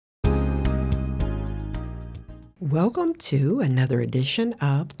Welcome to another edition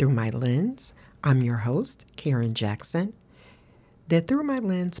of Through My Lens. I'm your host, Karen Jackson. The Through My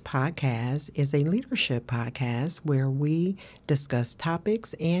Lens podcast is a leadership podcast where we discuss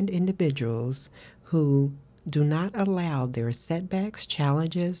topics and individuals who do not allow their setbacks,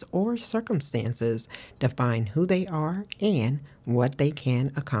 challenges, or circumstances define who they are and what they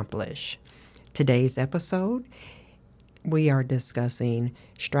can accomplish. Today's episode, we are discussing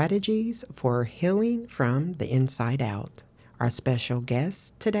strategies for healing from the inside out. Our special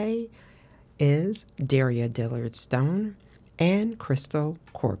guest today is Daria Dillard Stone and Crystal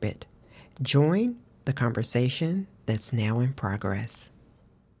Corbett. Join the conversation that's now in progress.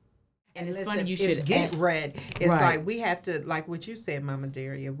 And it's Listen, funny you it's should get ready. It's Right. like we have to, like what you said, Mama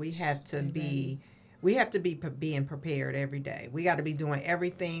Daria. We have to be being prepared every day. We got to be doing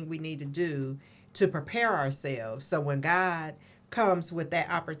everything we need to do to prepare ourselves. So when God comes with that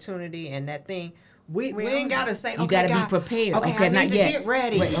opportunity and that thing, we ain't got to say, You okay, gotta be God, prepared. Okay, Okay, I not need to yet. get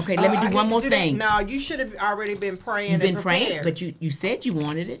ready. Right, okay, let me do I one need to more do that. thing. No, you should have already been praying. You've been and praying, prepared. but you said you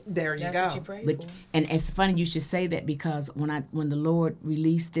wanted it. There you That's go. what you prayed But for. and it's funny you should say that because when the Lord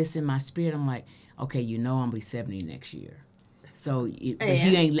released this in my spirit, I'm like, okay, I'm gonna be 70 next year. So but you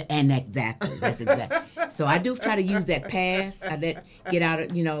ain't and exactly that's exactly. So I do try to use that pass. I let get out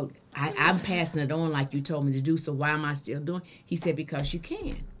of I'm passing it on like you told me to do. So why am I still doing? He said because you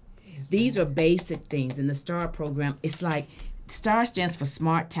can. These are basic things in the STAR program. It's like STAR stands for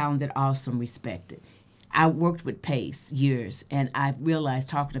smart, talented, awesome, respected. I worked with PACE years, and I realized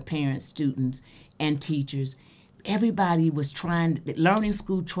talking to parents, students, and teachers, everybody was learning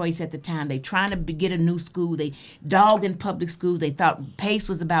school choice at the time. They trying to get a new school. They dogging public schools. They thought PACE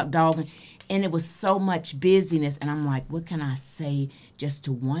was about dogging, and it was so much busyness. And I'm like, what can I say just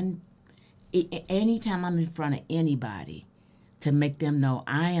to one? Anytime I'm in front of anybody, to make them know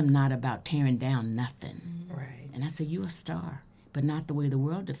I am not about tearing down nothing. Right. And I said, you're a star, but not the way the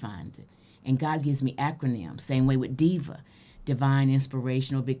world defines it. And God gives me acronyms, same way with DIVA, divine,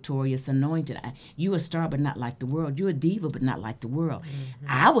 inspirational, victorious, anointed. You a star, but not like the world. You're a diva, but not like the world. Mm-hmm.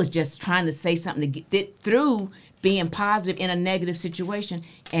 I was just trying to say something to get it through being positive in a negative situation,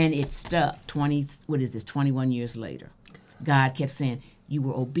 and it stuck 21 years later. God kept saying, you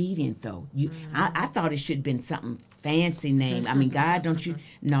were obedient, though. I thought it should have been something fancy name. I mean, God, don't you?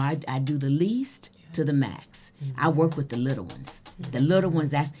 No, I do the least to the max. I work with the little ones. The little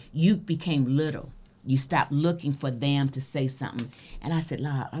ones, you became little. You stopped looking for them to say something. And I said,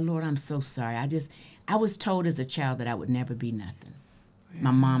 Lord, I'm so sorry. I was told as a child that I would never be nothing.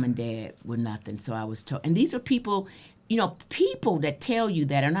 My mom and dad were nothing, so I was told. And these are people, people that tell you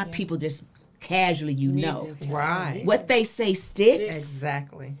that are not people just casually Right. What they say sticks.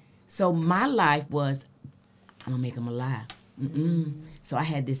 Exactly. So my life was, I'm going to make them a lie. So I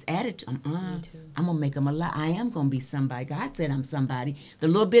had this attitude, I'm going to make them a lie. I am going to be somebody. God said I'm somebody. The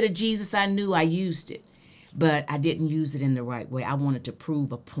little bit of Jesus I knew, I used it. But I didn't use it in the right way. I wanted to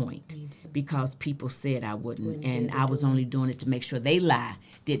prove a point because people said I wouldn't. And I was only doing it to make sure they lie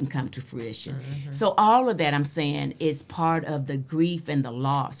didn't come to fruition. Mm-hmm. So all of that I'm saying is part of the grief and the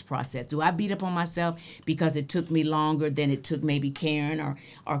loss process. Do I beat up on myself because it took me longer than it took maybe Karen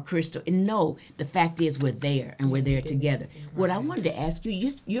or Crystal? And no, the fact is we're there and we're there together. Right. What I wanted to ask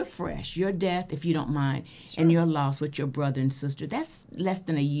you, you're fresh. Your death, if you don't mind, and your loss with your brother and sister, that's less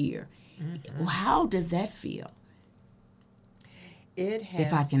than a year. Mm-hmm. How does that feel? It has.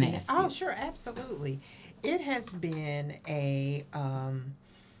 If I can ask you. Oh, sure, absolutely. It has been a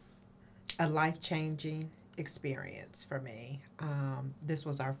life-changing experience for me. This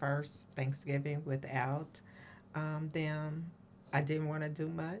was our first Thanksgiving without them. I didn't want to do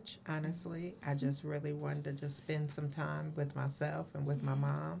much, honestly. I just really wanted to just spend some time with myself and with my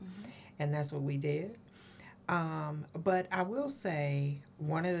mom, and that's what we did. But I will say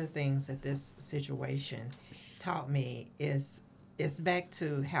one of the things that this situation taught me is it's back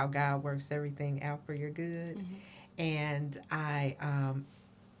to how God works everything out for your good. Mm-hmm. And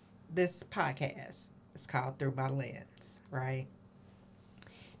this podcast is called Through My Lens, right?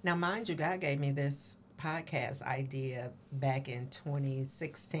 Now, mind you, God gave me this podcast idea back in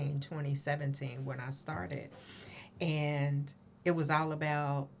 2016, 2017 when I started. And it was all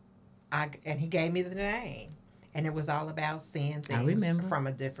about, and he gave me the name. And it was all about seeing things from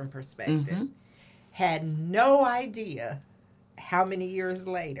a different perspective. Mm-hmm. Had no idea how many years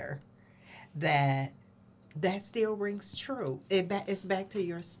later that still rings true. It's back to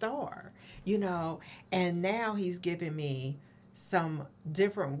your star, and now he's giving me some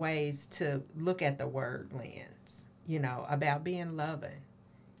different ways to look at the word lens, about being loving,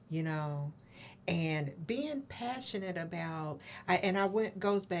 and being passionate about,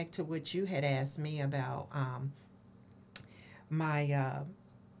 goes back to what you had asked me about my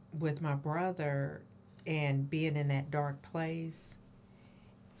with my brother and being in that dark place,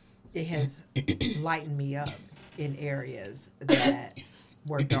 it has lightened me up in areas that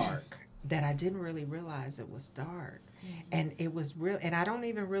were dark that I didn't really realize it was dark. And it was real, and I don't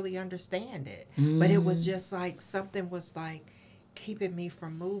even really understand it, but it was just like something was like keeping me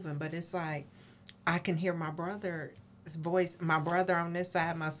from moving. But it's like I can hear my brother's voice, my brother on this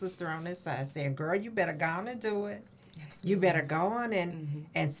side, my sister on this side, saying, "Girl, you better go on and do it. Absolutely. You better go on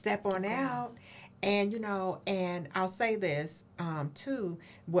and step on out." And and I'll say this too.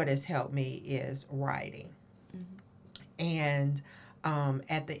 What has helped me is writing. And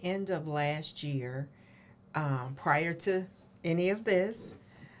at the end of last year, prior to any of this,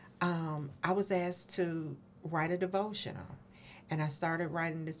 I was asked to write a devotional. And I started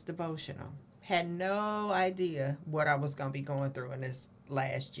writing this devotional. Had no idea what I was going to be going through in this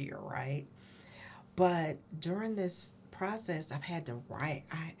last year, right? But during this process, I've had to write.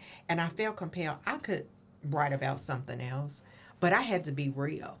 And I felt compelled. I could write about something else, but I had to be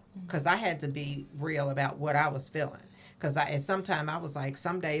real, because I had to be real about what I was feeling. Because sometimes I was like,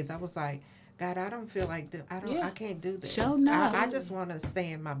 some days I was like, God, I don't feel like I can't do this. Sure not. I just want to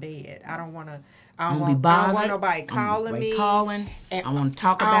stay in my bed. I don't want to. I don't want nobody calling me. And I want to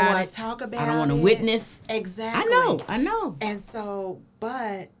talk about it. I don't want to witness. Exactly. I know. And so,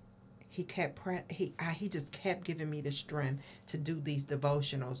 but he kept he just kept giving me the strength to do these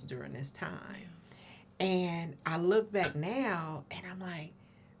devotionals during this time. And I look back now, and I'm like,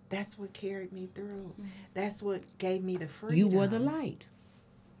 that's what carried me through. That's what gave me the freedom. You were the light.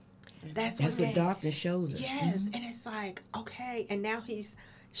 That's what darkness shows us. Yes, and it's like, okay, and now he's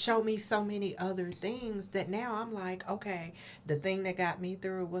showed me so many other things that now I'm like, okay, the thing that got me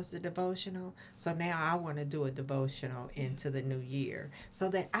through was the devotional. So now I want to do a devotional into the new year so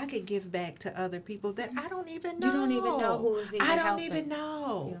that I could give back to other people that I don't even know. You don't even know who is even helping. I don't even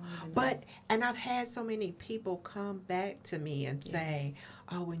know. But, and I've had so many people come back to me and say,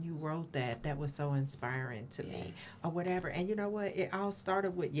 oh, when you wrote that was so inspiring to me, or whatever. And you know what? It all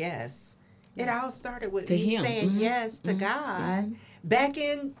started with yes. It all started with me saying yes to God back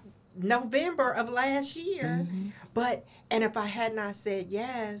in November of last year. But, and if I had not said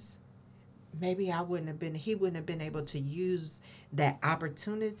yes, maybe he wouldn't have been able to use that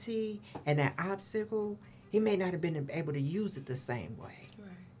opportunity and that obstacle. He may not have been able to use it the same way. Right.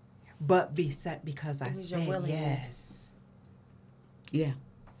 But because I said yes. Yeah.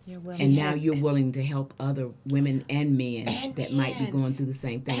 And now you're willing to help other women and men that might be going through the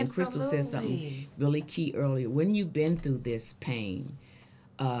same thing. Absolutely. And Crystal said something really key earlier. When you've been through this pain,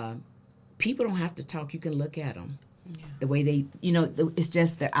 people don't have to talk. You can look at them. Yeah. The way they, it's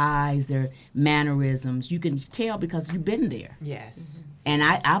just their eyes, their mannerisms. You can tell because you've been there. Yes. And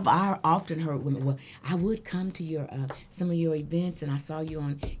I've often heard women, well, I would come to your some of your events, and I saw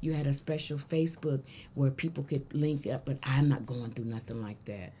you had a special Facebook where people could link up, but I'm not going through nothing like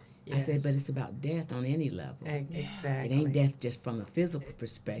that. Yes. I said, but it's about death on any level. Exactly. It ain't death just from a physical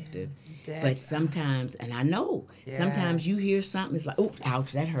perspective. But sometimes, and I know, sometimes you hear something, it's like, oh,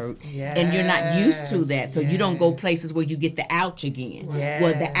 ouch, that hurt. Yes. And you're not used to that, so you don't go places where you get the ouch again. Yes.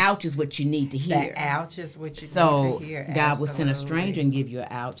 Well, the ouch is what you need to hear. The ouch is what you need to hear. God will send a stranger and give you an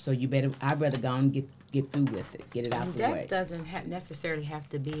ouch, so I'd rather go and get through with it, get it out the way. Death doesn't necessarily have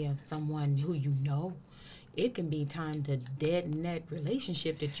to be of someone who you know. It can be time to deaden that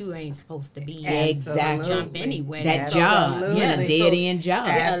relationship that you ain't supposed to be in. Exactly. Jump anyway. That job. Yeah, a dead-end job.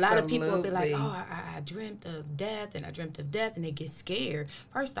 A lot of people will be like, oh, I dreamt of death, and they get scared.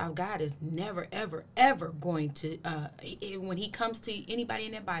 First off, God is never, ever, ever going to, when he comes to anybody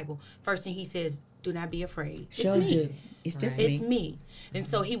in that Bible, first thing he says, do not be afraid. It's me. It's just me. It's me. And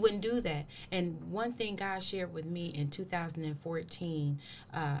so he wouldn't do that. And one thing God shared with me in 2014,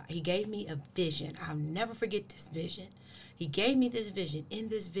 he gave me a vision. I'll never forget this vision. He gave me this vision. In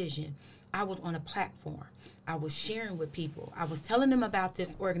this vision, I was on a platform. I was sharing with people. I was telling them about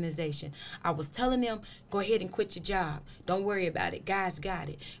this organization. I was telling them, go ahead and quit your job. Don't worry about it. God's got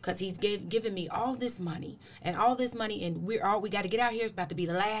it. Because he's given me all this money. And we got to get out here. It's about to be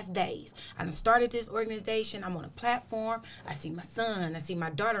the last days. I started this organization. I'm on a platform. I see my son. I see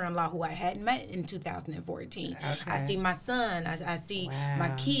my daughter-in-law, who I hadn't met in 2014. Okay. I see my son. I see my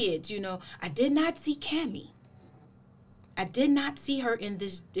kids. I did not see Cammie. I did not see her in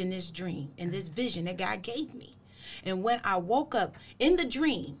this dream, in this vision that God gave me. And when I woke up in the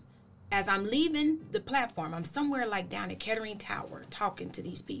dream, as I'm leaving the platform, I'm somewhere like down at Kettering Tower talking to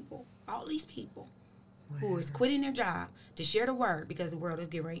these people, all these people who is quitting their job to share the word because the world is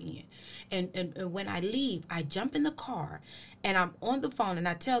getting ready to end. And when I leave, I jump in the car and I'm on the phone and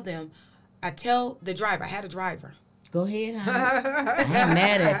I tell the driver, I had a driver. Go ahead, honey. I ain't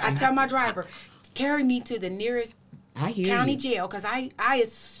mad at I you. tell my driver, carry me to the nearest I hear county you. jail, because I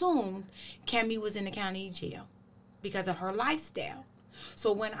assumed Cammie was in the county jail because of her lifestyle.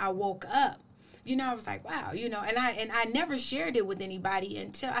 So when I woke up, I was like, wow, and I never shared it with anybody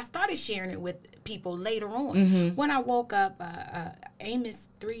until I started sharing it with people later on. Mm-hmm. When I woke up, Amos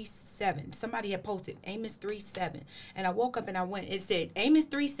 3:7, somebody had posted Amos 3:7, and I woke up and I went. It said Amos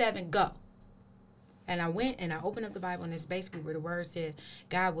 3:7, go. And I went and I opened up the Bible, and it's basically where the word says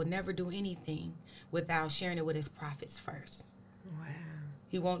God will never do anything without sharing it with his prophets first. Wow.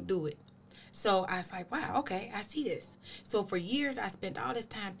 He won't do it. So I was like, wow, okay, I see this. So for years, I spent all this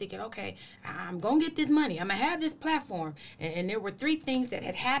time thinking, okay, I'm going to get this money. I'm going to have this platform. And there were 3 things that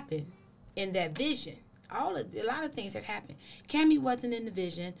had happened in that vision. A lot of things had happened. Cammie wasn't in the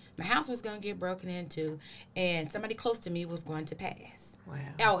vision. My house was going to get broken into. And somebody close to me was going to pass. Wow.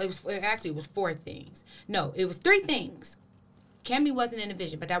 Oh, it was 4 things. No, it was 3 things. Cammie wasn't in the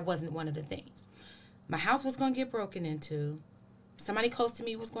vision, but that wasn't one of the things. My house was going to get broken into. Somebody close to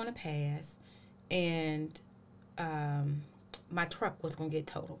me was going to pass. And my truck was going to get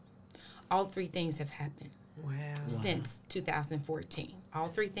totaled. All 3 things have happened since 2014. All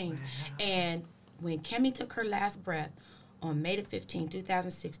 3 things. Wow. And when Cammie took her last breath on May the 15th,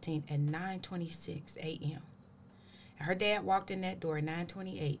 2016 at 9:26 a.m., her dad walked in that door at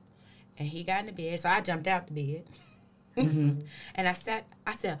 9:28, and he got in the bed. So I jumped out the bed. Mm-hmm. And I said,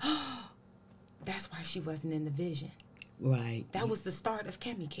 oh, that's why she wasn't in the vision. Right. That was the start of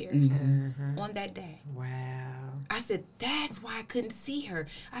Cammie Cares on that day. Wow. I said, that's why I couldn't see her.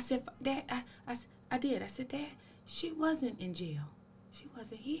 I said, Dad, I did. I said, Dad, she wasn't in jail. She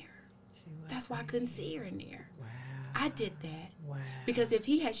wasn't here. That's why I couldn't see her in there. Wow. I did that. Wow. Because if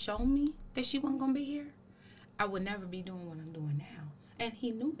he had shown me that she wasn't going to be here, I would never be doing what I'm doing now. And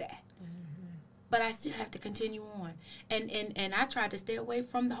he knew that. But I still have to continue on. And I tried to stay away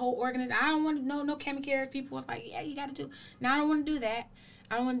from the whole organization. I don't want to know no Cammie Cares. People was like, yeah, you got to do. No, I don't want to do that.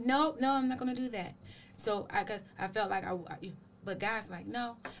 I don't want, no, I'm not going to do that. So I felt like but God's like,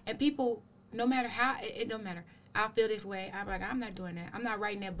 no. And people, no matter how, it don't matter. I feel this way. I'm like, I'm not doing that. I'm not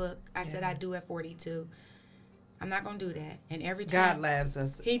writing that book. I said I do at 42. I'm not going to do that. And every time. God loves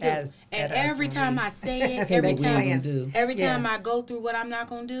us. He do. And every time I say it, every time I go through what I'm not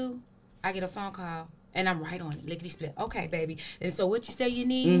going to do, I get a phone call, and I'm right on it. Lickety split. Okay, baby. And so what you say you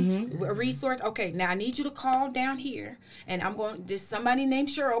need? A resource? Okay, now I need you to call down here, and I'm going, this somebody named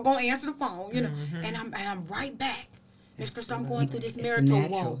Cheryl going to answer the phone, and I'm right back. Miss Crystal, I'm going through this marital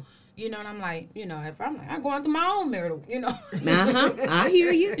woe. And I'm like, if I'm going through my own marital, I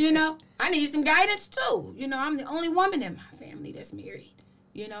hear you. I need some guidance too. I'm the only woman in my family that's married,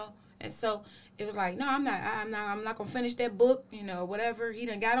 and so it was like, no, I'm not gonna finish that book, whatever. He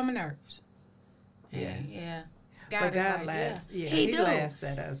done got on my nerves. Yes. Yeah. God laughs. Yeah. He laughs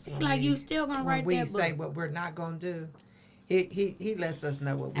at us. Like, you still gonna write that book. We say what we're not gonna do. He lets us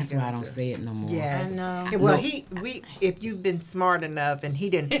know what we. That's why I don't say it no more. Yes. I know. And well, if you've been smart enough and he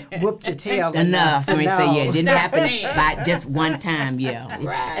didn't whoop your tail enough. So to he know. say, it didn't happen by just one time. Yeah,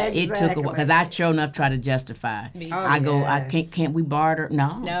 Right. It took a while because I sure enough try to justify. I go, I can't we barter?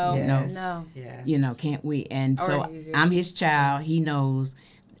 No. Yes. Can't we? And so easy. I'm his child. He knows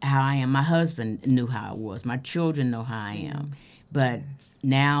how I am. My husband knew how I was. My children know how I am. But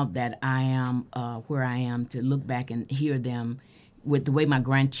now that I am where I am, to look back and hear them with the way my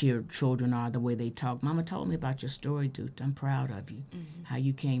grandchildren are, the way they talk. Mama told me about your story, dude. I'm proud of you, how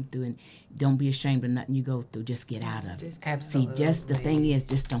you came through. And don't be ashamed of nothing you go through. Just get out of it. Absolutely. See, just the thing is,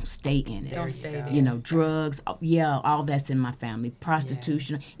 just don't stay in it. Don't stay there. Drugs, all that's in my family.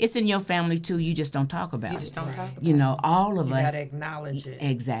 Prostitution, it's in your family too. You just don't talk about it. You just don't talk about it. All of You us. gotta acknowledge it.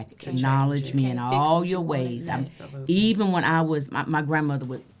 Exactly. Acknowledge me in Can't fix all what your you wanna ways. do. Even when I was, my grandmother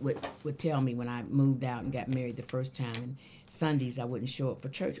would tell me when I moved out and got married the first time, and Sundays I wouldn't show up for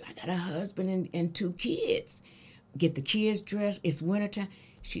church. I got a husband and 2 kids. Get the kids dressed. It's wintertime.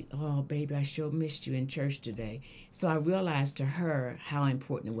 Oh, baby, I sure missed you in church today. So I realized to her how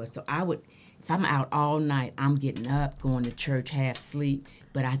important it was. So I would, if I'm out all night, I'm getting up, going to church, half sleep,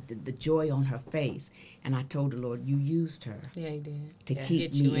 but the joy on her face. And I told the Lord, you used her. Yeah, he did. To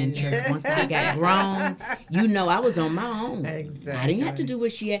keep Get you me in in church. there. Once I got grown, I was on my own. Exactly. I didn't have to do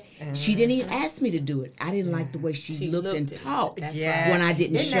what she had. She didn't even ask me to do it. I didn't like the way she looked and talked That's when I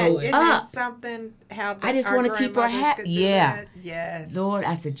didn't show Isn't up. that something how I just want want to keep her happy. Yeah. Yes. Lord,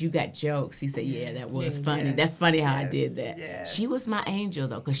 I said, you got jokes. He said, yeah, that was funny. Yes. That's funny how I Yes. did that. Yes. She was my angel,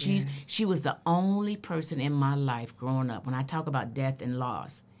 though, because she was the only person in my life growing up. When I talk about death and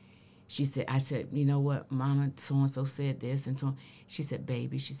loss, I said, you know what, Mama, so-and-so said this and so on. She said,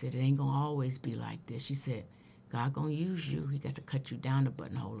 baby, she said, it ain't going to always be like this. She said, God gonna use you. He got to cut you down a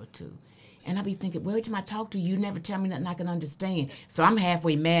buttonhole or two. And I be thinking, well, every time I talk to you, you never tell me nothing I can understand. So I'm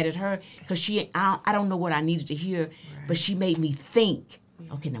halfway mad at her because I don't know what I needed to hear, but she made me think.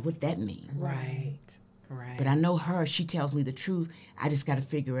 Okay, now what that mean? Right. But I know her. She tells me the truth. I just got to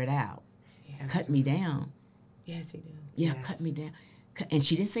figure it out. Cut me down. Yes, he did. Yeah, Yes. cut me down. And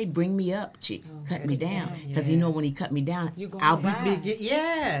she didn't say bring me up. She cut me down because Yes. when he cut me down, You gonna I'll be rise.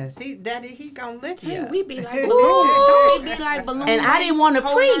 Yes, he gonna lift you. We be like, don't we be like balloon And I didn't want to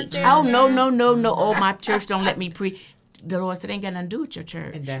holding preach. ourselves Oh, down? no. Oh, my church don't let me preach. The Lord said, ain't got nothing to do with your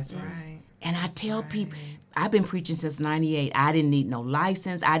church. And that's right. And I tell people, I've been preaching since 98. I didn't need no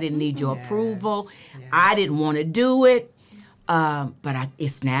license. I didn't need your approval. Yes. I didn't want to do it. But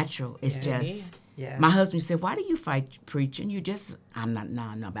it's natural. It's just, Yes. my husband said, why do you fight preaching? I'm not, no.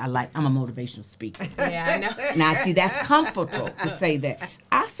 I'm a motivational speaker. Yeah, I know. Now, see, that's comfortable to say that.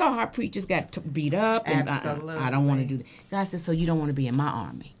 I saw how preachers got beat up, and Absolutely. I don't want to do that. God said, so you don't want to be in my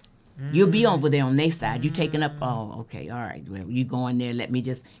army. You'll be over there on their side. You taking up, okay, all right. Well, you go in there, let me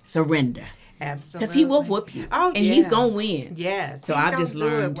just surrender. Absolutely. Because he will whoop you. Oh, and he's yeah. going to win. Yes. So he's I've gonna just do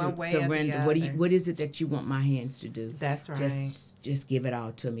it learned one to way or the surrender. other. What is it that you want my hands to do? That's right. Just give it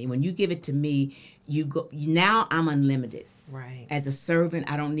all to me. When you give it to me, now I'm unlimited. Right. As a servant,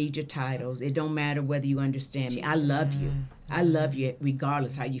 I don't need your titles. It don't matter whether you understand me. I love you. I love you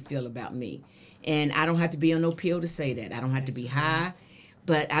regardless how you feel about me. And I don't have to be on no pill to say that. I don't have to be high.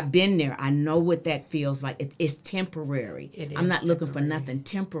 But I've been there. I know what that feels like. It's temporary. I'm not looking for nothing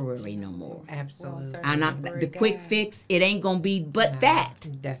temporary no more. Absolutely. sir. And the quick fix, it ain't gonna be but that.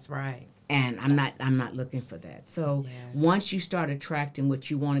 That's right. And I'm not looking for that. So Yes. once you start attracting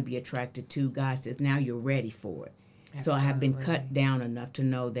what you want to be attracted to, God says now you're ready for it. So I have been cut down enough to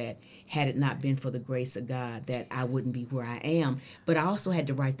know that had it not been for the grace of God, that I wouldn't be where I am. But I also had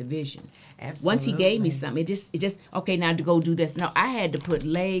to write the vision. Absolutely. Once he gave me something, it just okay, now to go do this. No, I had to put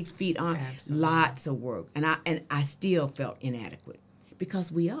legs, feet on, Absolutely. lots of work. And I still felt inadequate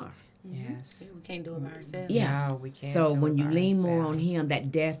because we are. Yes. We can't do it by ourselves. Yeah. No, we can't. So do when it you by lean more on ourselves. him, that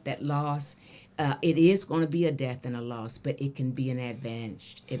death, that loss, it is going to be a death and a loss, but it can be an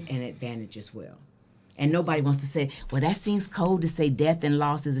advantage as well. And nobody wants to say, well, that seems cold to say death and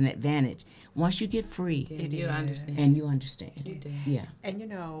loss is an advantage. Once you get free, You understand. and you understand. You do. Yeah. And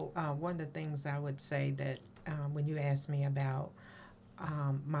one of the things I would say that when you asked me about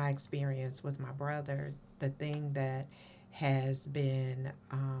my experience with my brother, the thing that has been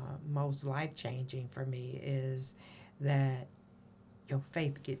most life changing for me is that your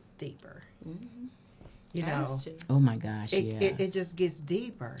faith gets deeper. You know, Has to. Oh my gosh, yeah. it just gets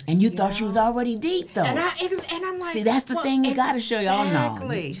deeper. And you thought she was already deep though. And I'm like, See, that's the thing you gotta show y'all now.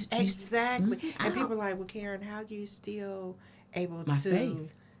 Exactly, You- exactly. Mhm. And people are like, well, Karen, how you still able My to?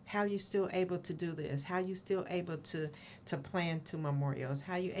 faith. How you still able to do this? How you still able to plan 2 memorials?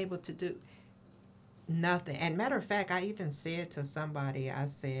 How you able to do nothing? And matter of fact, I even said to somebody, I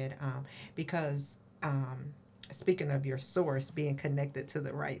said, because speaking of your source, being connected to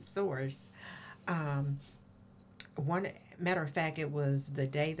the right source, one matter of fact, it was the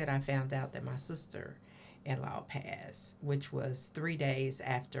day that I found out that my sister-in-law passed, which was 3 days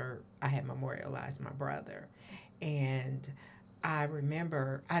after I had memorialized my brother. And I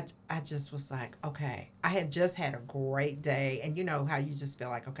remember I just was like, okay, I had just had a great day. And you know how you just feel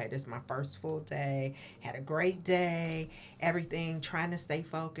like, okay, this is my first full day, had a great day, everything, trying to stay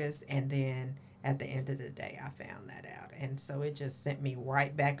focused. And then at the end of the day, I found that out. And so it just sent me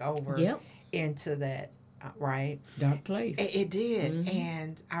right back over Yep. into that, right? Dark place. It did. Mhm.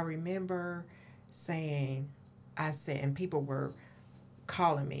 And I remember and people were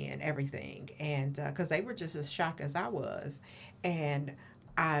calling me and everything. And because they were just as shocked as I was. And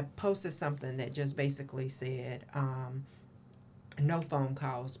I posted something that just basically said, no phone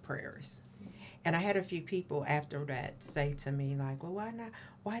calls, prayers. And I had a few people after that say to me, like, well, why not?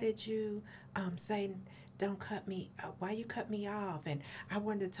 Why did you say, don't cut me, why you cut me off? And I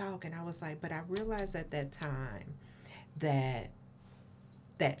wanted to talk. And I was like, but I realized at that time that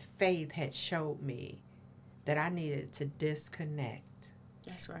faith had showed me that I needed to disconnect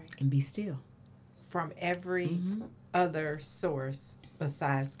That's right. And be still. from every other source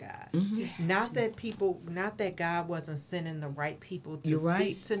besides God. Mm-hmm. Not that God wasn't sending the right people to You're speak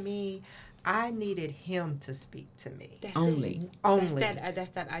right. to me. I needed him to speak to me. That's Only. It. Only.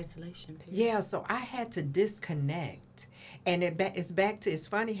 That's that isolation period. Yeah, so I had to disconnect. And it's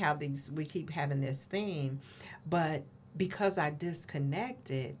funny how we keep having this theme, but because I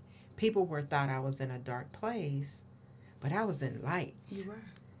disconnected, people thought I was in a dark place, but I was in light. You were.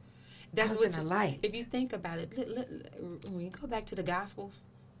 That's was what in a light. If you think about it, when you go back to the Gospels,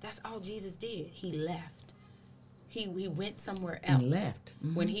 that's all Jesus did. He left. he went somewhere else And left.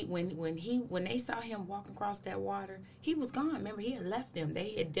 When they saw him walking across that water, he was gone. Remember, he had left them.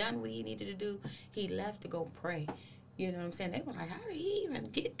 They had done what he needed to do. He left to go pray. You know what I'm saying? They was like, how did he even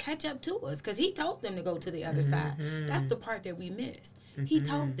catch up to us? Because he told them to go to the other side. That's the part that we miss. He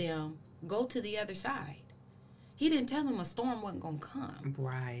told them, go to the other side. He didn't tell them a storm wasn't going to come.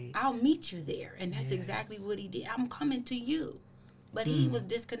 Right. I'll meet you there. And that's exactly what he did. I'm coming to you. But he was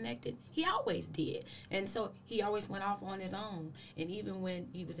disconnected. He always did. And so he always went off on his own. And even when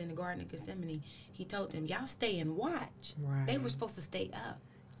he was in the Garden of Gethsemane, he told them, y'all stay and watch. Right. They were supposed to stay up.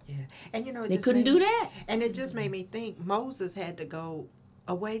 Yeah. And you know, it They just couldn't made do me- that. And it just made me think Moses had to go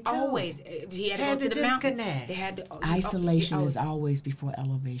away too. Always. He had to Had go to to the mountain. disconnect. They had to, Isolation is always before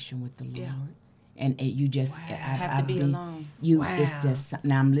elevation with the Lord. Yeah. And you just Wow. have to be alone. It's Wow. just,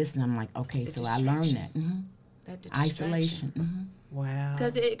 now I'm listening, I'm like, okay, The so I learned that. distraction. That Isolation. Wow.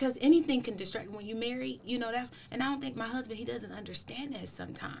 Because anything can distract when you marry, you know, and I don't think my husband, he doesn't understand that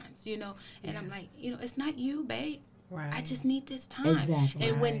sometimes, you know, and I'm like, you know, it's not you, babe. Right. I just need this time. Exactly.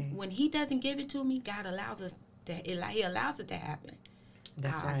 And Right. when he doesn't give it to me, God allows us he allows it to happen.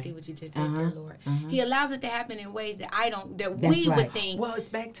 That's I right. see what you just did there, Lord. He allows it to happen in ways that That's we would right. think. Well, it's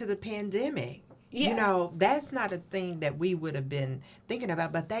back to the pandemic. Yeah. You know, that's not a thing that we would have been thinking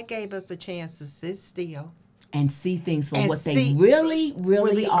about, but that gave us a chance to sit still. And see things for And what they see-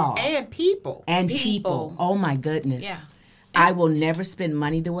 really are. And people. And People. people. Oh my goodness. Yeah. I will never spend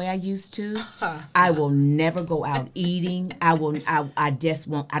money the way I used to. I will never go out eating. I just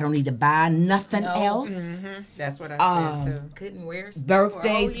won't. I don't need to buy nothing else. That's what I said too. Couldn't wear stuff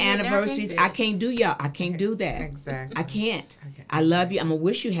Birthdays, for a whole year, now anniversaries. can't I do it. can't do y'all. I can't do that. Exactly. I can't. I love you. I'm gonna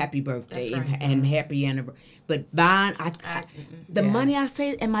wish you happy birthday That's right. and happy anniversary. But buying, the Yes. money I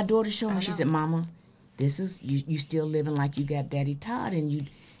say, and my daughter showed me. She know. said, "Mama, this is you. Still living like you got Daddy Todd, and you."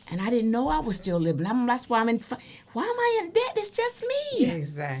 And I didn't know I was still living. That's why I'm in. Why am I in debt? It's just me.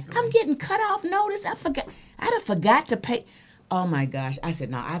 Exactly. I'm getting cut off notice. I forgot to pay. Oh my gosh. I said,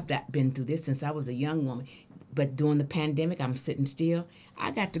 no, I've been through this since I was a young woman. But during the pandemic, I'm sitting still.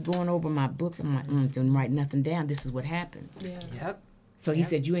 I got to going over my books. I'm like, didn't write nothing down. This is what happens. Yeah. Yep. So he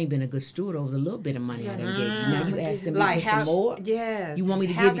said, you ain't been a good steward over the little bit of money I done gave you. Now you asking me Like for how? some more? Yes. You want me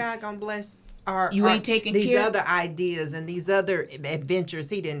to how give you- God gonna bless our? You our- ain't taking these care- other ideas and these other adventures.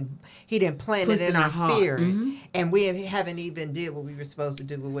 He didn't plant Puts it in in our our heart. spirit, Mhm. and we haven't even did what we were supposed to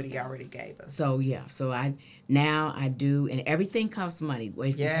do with what He already gave us. So yeah, so I do, and everything costs money.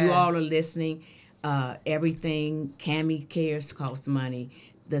 If you Yes. all are listening, everything Cami Cares costs money.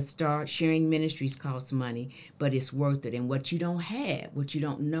 The Start Sharing Ministries costs money, but it's worth it. And what you don't have, what you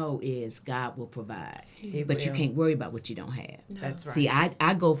don't know is God will provide. He But you will. can't worry about what you don't have. That's right. See,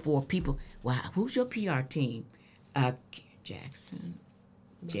 I go for people. Wow, who's your PR team? Jackson,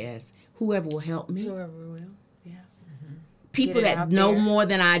 Jess, whoever will help me. Whoever will. Yeah. People Get it that out know there. more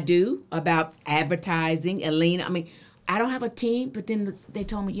than I do about advertising. Elena, I mean, I don't have a team, but then they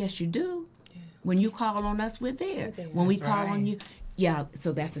told me, yes, you do. When you call on us, we're there. there. When we That's call on right. you,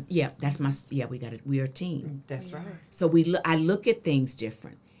 so that's we're a team. That's right. So I look at things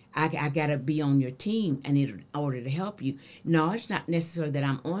different. I gotta be on your team in order to help you. No, it's not necessarily that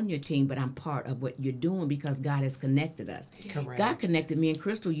I'm on your team, but I'm part of what you're doing because God has connected us. Correct. God connected me and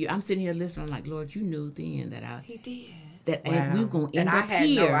Crystal. I'm sitting here listening. I'm like, Lord, you knew then that He did. we were gonna end and up I had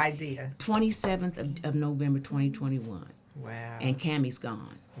here. no idea. 27th of November 2021, Wow. and Cammie's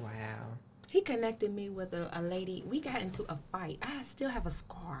gone. Wow. He connected me with a lady. We got into a fight. I still have a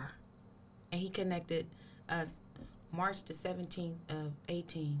scar. And he connected us March the 17th of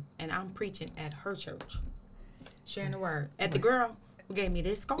 18. And I'm preaching at her church. Sharing the word. At the girl who gave me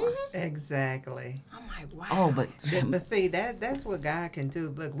this scar. Exactly. I'm like, wow. Oh, but But see, that's what God can do.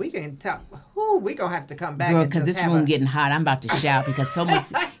 Look, we can talk. We gonna have to come back. girl, and because just this have room a- getting hot, I'm about to shout because so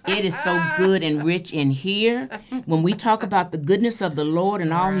much. It is so good and rich in here. When we talk about the goodness of the Lord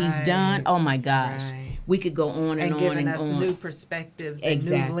and all He's done, oh my gosh, Right. we could go on and and on giving and us on. new perspectives and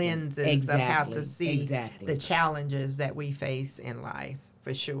Exactly. new lenses of how to Exactly. see Exactly. the challenges that we face in life,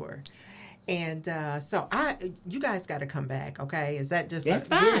 for sure. And so you guys got to come back, okay? Is that just That's a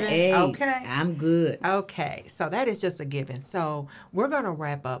fine. given? Hey, Okay. I'm good. Okay, so that is just a given. So we're going to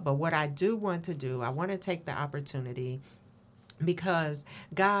wrap up, but what I do want to do, I want to take the opportunity because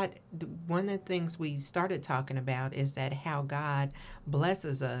God, one of the things we started talking about is that how God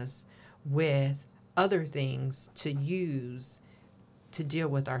blesses us with other things to use to deal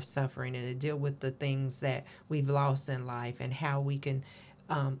with our suffering and to deal with the things that we've lost in life and how we can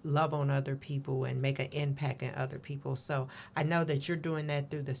love on other people and make an impact in other people. So I know that you're doing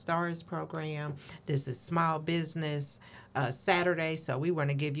that through the STARS program. This is Small Business Saturday, so we want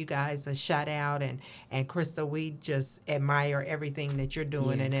to give you guys a shout out. And Crystal, we just admire everything that you're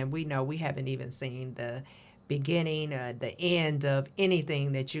doing. Yes. And then we know we haven't even seen the beginning, the end of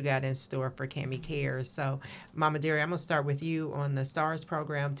anything that you got in store for Cami Cares. So, Mama Dearie, I'm going to start with you on the STARS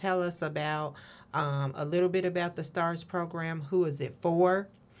program. Tell us about a little bit about the STARS program. Who is it for?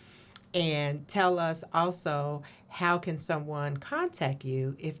 And tell us also, how can someone contact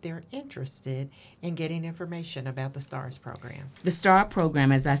you if they're interested in getting information about the STARS program? The STAR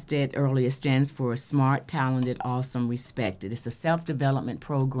program, as I said earlier, stands for Smart, Talented, Awesome, Respected. It's a self-development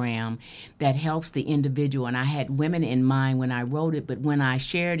program that helps the individual, and I had women in mind when I wrote it, but when I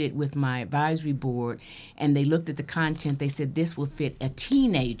shared it with my advisory board and they looked at the content, they said this will fit a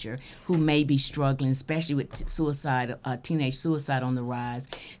teenager who may be struggling, especially with suicide, teenage suicide on the rise.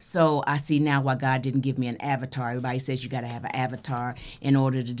 So I see now why God didn't give me an avatar. Everybody says you got to have an avatar in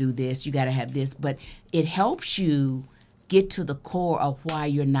order to do this. You got to have this. But it helps you get to the core of why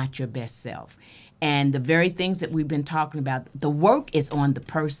you're not your best self. And the very things that we've been talking about, the work is on the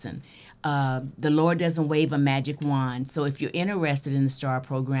person. The Lord doesn't wave a magic wand. So if you're interested in the STAR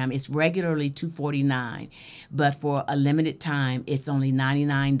program, it's regularly $249, but for a limited time, it's only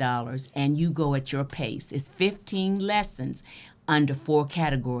 $99, and you go at your pace. It's 15 lessons under 4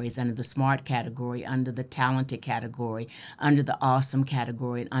 categories, under the SMART category, under the talented category, under the awesome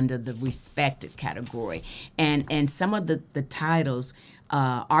category, and under the respected category. And some of the titles,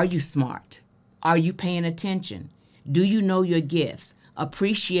 are you smart? Are you paying attention? Do you know your gifts?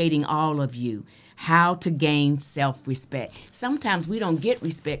 Appreciating all of you. How to gain self-respect. Sometimes we don't get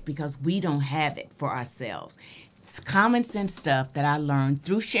respect because we don't have it for ourselves. It's common sense stuff that I learned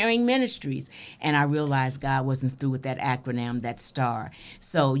through Sharing Ministries, and I realized God wasn't through with that acronym, that STAR.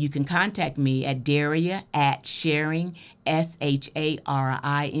 So you can contact me at Daria at Sharing, SHARING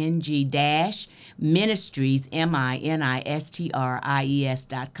dash Ministries,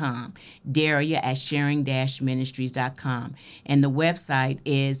 MINISTRIES.com. Daria at sharing-ministries.com. And the website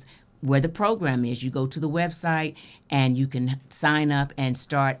is where the program is. You go to the website and you can sign up and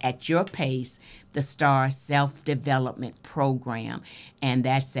start at your pace the STAR Self-Development Program, and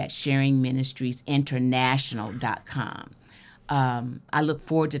that's at sharingministriesinternational.com. I look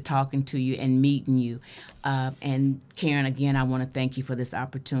forward to talking to you and meeting you. And Karen, again, I want to thank you for this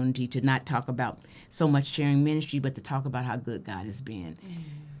opportunity to not talk about so much Sharing Ministry, but to talk about how good God has been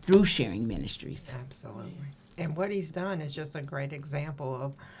through Sharing Ministries. Absolutely. And what he's done is just a great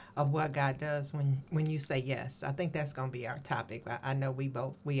example of what God does when you say yes. I think that's going to be our topic. I know we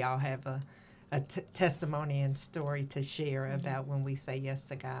all have a testimony and story to share about when we say yes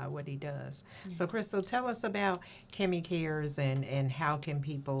to God, what he does. Yeah. So, Crystal, tell us about Cami Cares and how can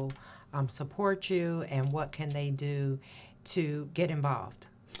people support you, and what can they do to get involved?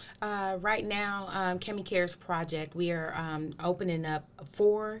 Right now, Cami Cares Project, we are opening up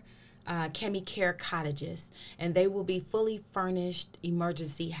 4 Cami Care cottages, and they will be fully furnished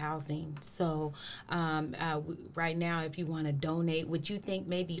emergency housing. So right now, if you want to donate, would you think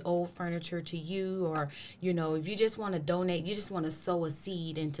maybe old furniture to you, or if you just want to donate, you just want to sow a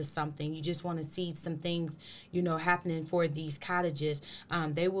seed into something, you just want to see some things happening for these cottages,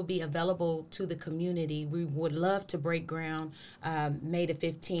 they will be available to the community. We would love to break ground May the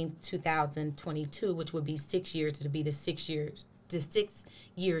 15th, 2022, which would be 6 years. It'll be the 6-year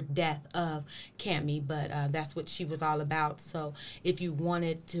death of Cami, but that's what she was all about. So if you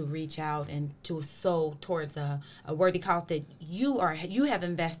wanted to reach out and to sow towards a worthy cause that you have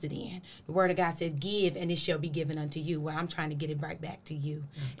invested in, the Word of God says, "Give, and it shall be given unto you." Well, I'm trying to get it right back to you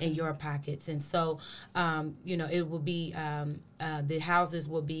in your pockets, and so it will be the houses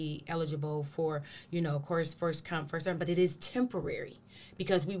will be eligible for of course, first come, first served, but it is temporary,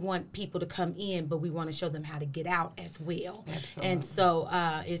 because we want people to come in, but we want to show them how to get out as well. Absolutely. And so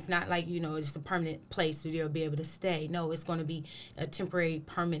it's not like, it's a permanent place where you'll be able to stay. No, it's going to be a temporary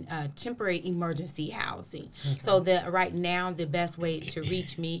emergency housing. Okay. So right now, the best way to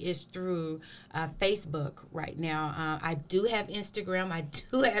reach me is through Facebook right now. I do have Instagram. I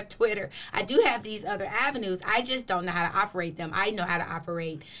do have Twitter. I do have these other avenues. I just don't know how to operate them. I know how to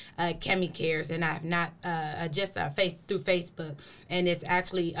operate Cami Cares, and I have not just through Facebook. And it's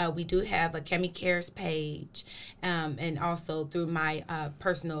actually, we do have a Cami Cares page, and also through my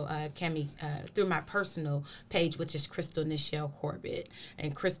personal through my personal page, which is Crystal Nichelle Corbett,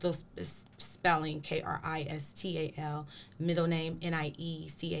 and Crystal spelling Kristal, middle name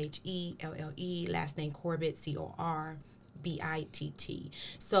Niechelle, last name Corbett, BITT.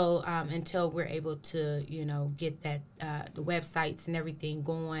 So until we're able to, get that the websites and everything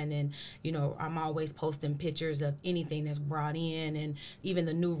going, and I'm always posting pictures of anything that's brought in, and even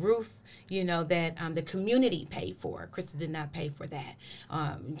the new roof, that the community paid for. Crystal did not pay for that.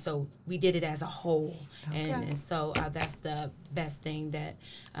 So we did it as a whole, and so that's the best thing that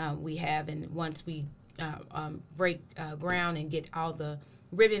we have. And once we break ground and get all the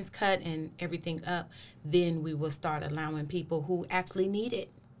ribbons cut and everything up, then we will start allowing people who actually need it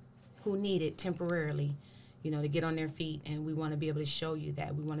temporarily, to get on their feet. And we want to be able to show you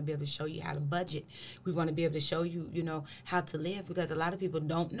that. We want to be able to show you how to budget. We want to be able to show you, how to live, because a lot of people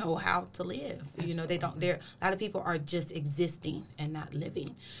don't know how to live. Absolutely. They don't. A lot of people are just existing and not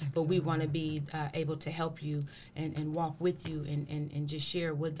living. Absolutely. But we want to be able to help you and walk with you and just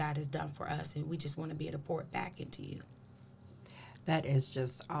share what God has done for us. And we just want to be able to pour it back into you. That is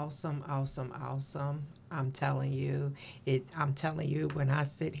just awesome, awesome, awesome. I'm telling you, when I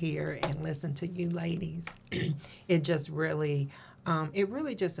sit here and listen to you ladies, it just really,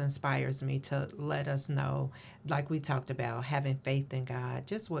 just inspires me to let us know, like we talked about, having faith in God,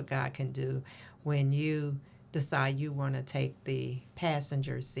 just what God can do when you decide you want to take the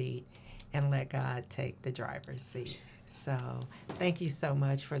passenger seat and let God take the driver's seat. So thank you so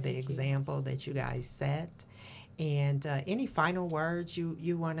much for the example that you guys set. And any final words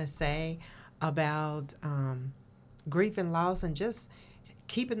you want to say about grief and loss, and just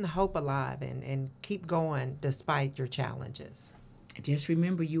keeping the hope alive and keep going despite your challenges? Just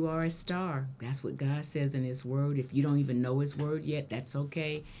remember, you are a star. That's what God says in His Word. If you don't even know His Word yet, that's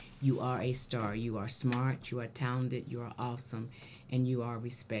okay. You are a star. You are smart. You are talented. You are awesome. And you are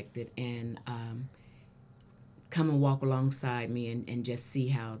respected. And come and walk alongside me and just see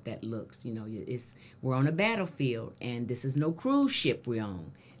how that looks. We're on a battlefield, and this is no cruise ship we're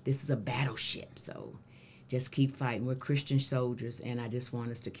on. This is a battleship. So just keep fighting. We're Christian soldiers, and I just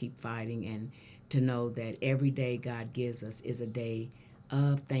want us to keep fighting and to know that every day God gives us is a day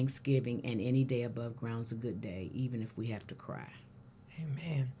of thanksgiving, and any day above ground's a good day, even if we have to cry.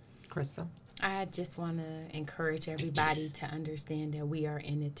 Amen. Crystal? I just want to encourage everybody to understand that we are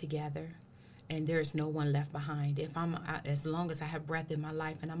in it together. And there's no one left behind. As long as I have breath in my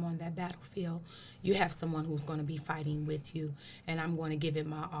life and I'm on that battlefield, you have someone who's going to be fighting with you. And I'm going to give it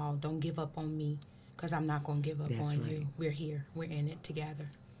my all. Don't give up on me, because I'm not going to give up on you. We're here. We're in it together.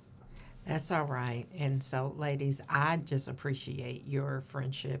 That's all right. And so, ladies, I just appreciate your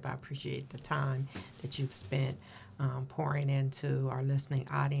friendship. I appreciate the time that you've spent pouring into our listening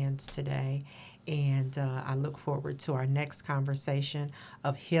audience today. And I look forward to our next conversation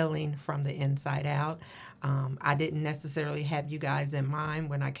of healing from the inside out. I didn't necessarily have you guys in mind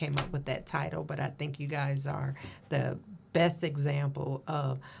when I came up with that title, but I think you guys are the best example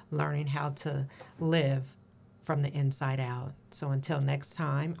of learning how to live from the inside out. So until next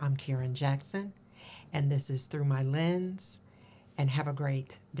time, I'm Karen Jackson, and this is Through My Lens, and have a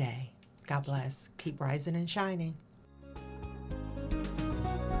great day. God bless. Keep rising and shining.